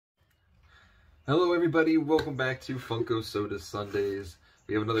Hello everybody, welcome back to Funko Soda Sundays.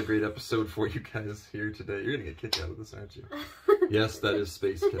 We have another great episode for you guys here today. You're gonna get kicked out of this, aren't you? Yes, that is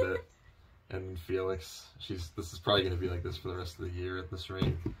Space Cadet and Felix. This is probably gonna be like this for the rest of the year at this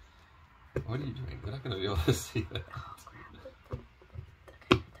rate. What are you doing? They're not gonna be able to see that.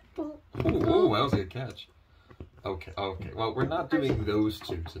 Oh, that was a good catch. Okay. Well, we're not doing those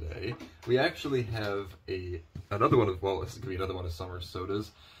two today. We actually have another one of, well, this is gonna be another one of Summer's sodas.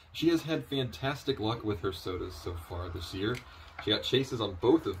 She has had fantastic luck with her sodas so far this year. She got chases on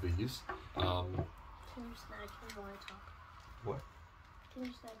both of these. Can you snag him while I talk? What? Can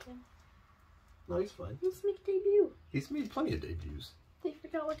you snag him? No, he's fine. Let's make a debut. He's made plenty of debuts. They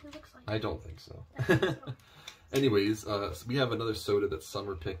forgot what he looks like. I don't think so. I think so. Anyways, so we have another soda that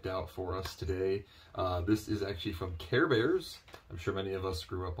Summer picked out for us today. This is actually from Care Bears. I'm sure many of us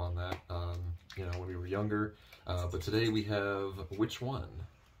grew up on that, when we were younger. But today we have which one?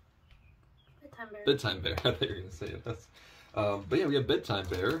 Bedtime Bear. I thought you were going to say it. But yeah, we have Bedtime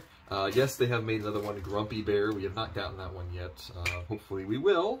Bear. Yes, they have made another one, Grumpy Bear. We have not gotten that one yet. Hopefully we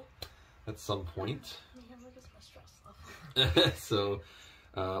will at some point. So,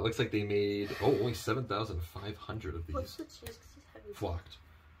 looks like they made, only 7,500 of these. What's the chase? 'Cause he's heavy. Flocked.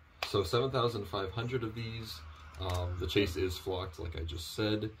 So 7,500 of these. The chase is flocked, like I just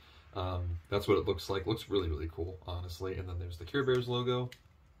said. That's what it looks like. Looks really, really cool, honestly. And then there's the Care Bears logo.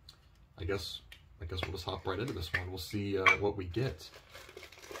 I guess we'll just hop right into this one. We'll see what we get.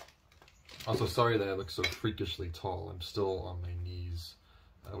 Also, sorry that I look so freakishly tall. I'm still on my knees.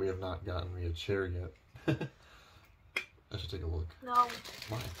 We have not gotten me a chair yet. I should take a look. No.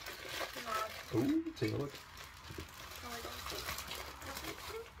 Why? No. Ooh, take a look. No, I don't think.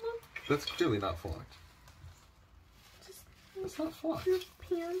 That's clearly not flocked. It's not flocked. Your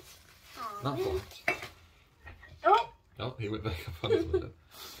pants. Aww, Not man. flocked. Oh, He went back up on his window.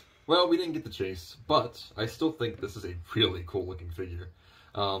 Well, we didn't get the chase, but I still think this is a really cool looking figure.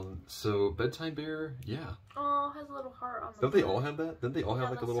 So Bedtime Bear, yeah. Oh, has a little heart on the Don't they all have that? Didn't they all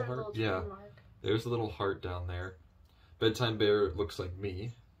have like a little heart? Yeah. There's a little heart down there. Bedtime Bear looks like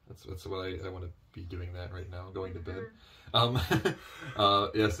me. That's what I want to be doing that right now, going to bed.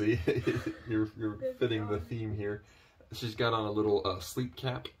 Yeah, see, you're fitting the theme here. She's got on a little sleep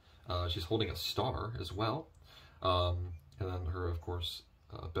cap. She's holding a star as well. And then her, of course,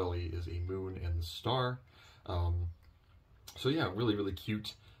 belly is a moon and the star. So yeah, really, really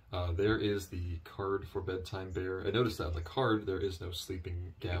cute. There is the card for Bedtime Bear. I noticed that on the card there is no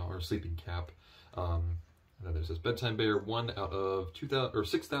sleeping gown or sleeping cap. And then there's this Bedtime Bear, 1 out of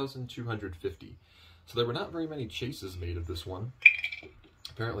 6,250. So there were not very many chases made of this one.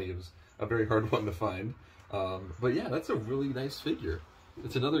 Apparently it was a very hard one to find. But yeah, that's a really nice figure.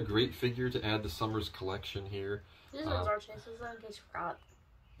 It's another great figure to add to Summer's collection here. These ones are chases, in case you forgot.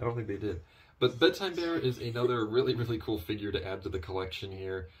 I don't think they did. But Bedtime Bear is another really, really cool figure to add to the collection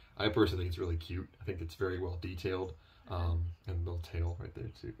here. I personally think it's really cute. I think it's very well detailed. And the little tail right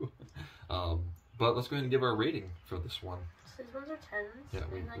there too. But let's go ahead and give our rating for this one. So these ones are 10s, yeah,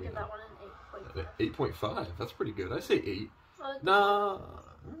 and I give that one an 8.5. 8.5. That's pretty good. I say 8. Nah,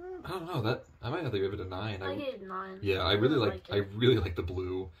 I don't know. I might have to give it a 9. I gave 9. Yeah, I really like the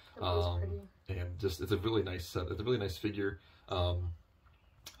blue. The blue's pretty. And just it's a really nice set. It's a really nice figure.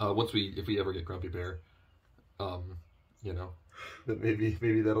 If we ever get Grumpy Bear, then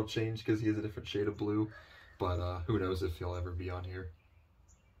maybe that'll change because he has a different shade of blue. But who knows if he'll ever be on here.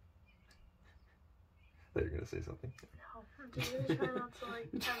 I thought you were gonna say something. No, I'm just really trying not to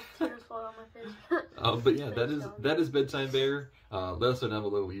have tears fall on my face. But yeah, that is Bedtime Bear. Let us know down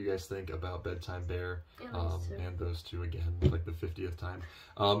below what you guys think about Bedtime Bear and those two again, like the 50th time.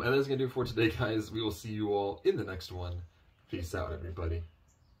 And that's gonna do it for today, guys. We will see you all in the next one. Peace out, everybody.